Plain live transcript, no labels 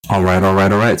All right.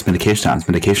 It's medication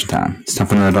time. It's time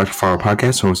for another Dr. Fargo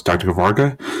podcast. Host Dr.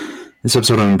 Gavarga. This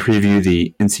episode, I'm going to preview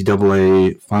the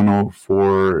NCAA Final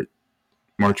Four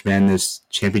March Madness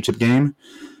Championship game.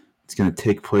 It's going to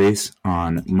take place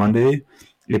on Monday,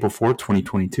 April 4th,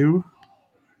 2022.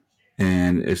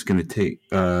 And it's going to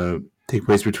take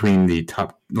place between the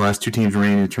last two teams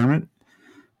remaining in the tournament.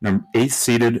 Number 8th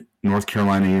seeded North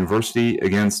Carolina University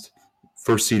against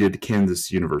 1st seeded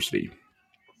Kansas University.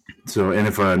 So, and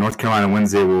if North Carolina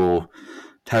wins, they will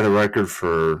tie the record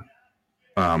for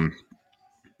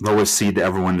lowest seed to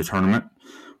ever win the tournament,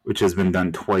 which has been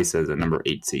done twice as a number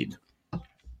 8 seed.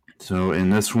 So, in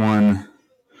this one,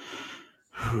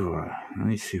 let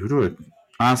me see. Honestly,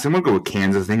 I'm going to go with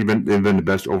Kansas. I think they've been the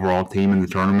best overall team in the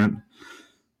tournament.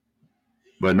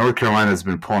 But North Carolina has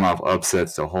been pulling off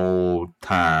upsets the whole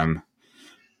time.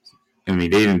 I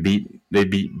mean, they beat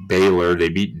Baylor, they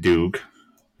beat Duke.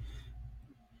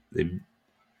 They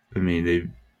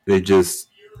just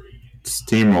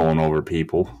steamrolling over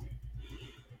people.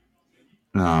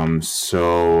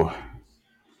 So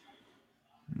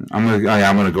I'm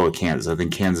gonna go with Kansas. I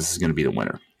think Kansas is gonna be the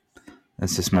winner.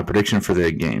 That's just my prediction for the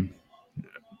game.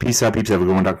 Peace out, peeps. Have a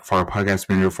good one. Dr. Fargo podcast.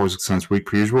 Been here 4 6 months per week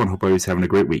per usual, and hope everybody's having a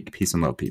great week. Peace and love, peeps.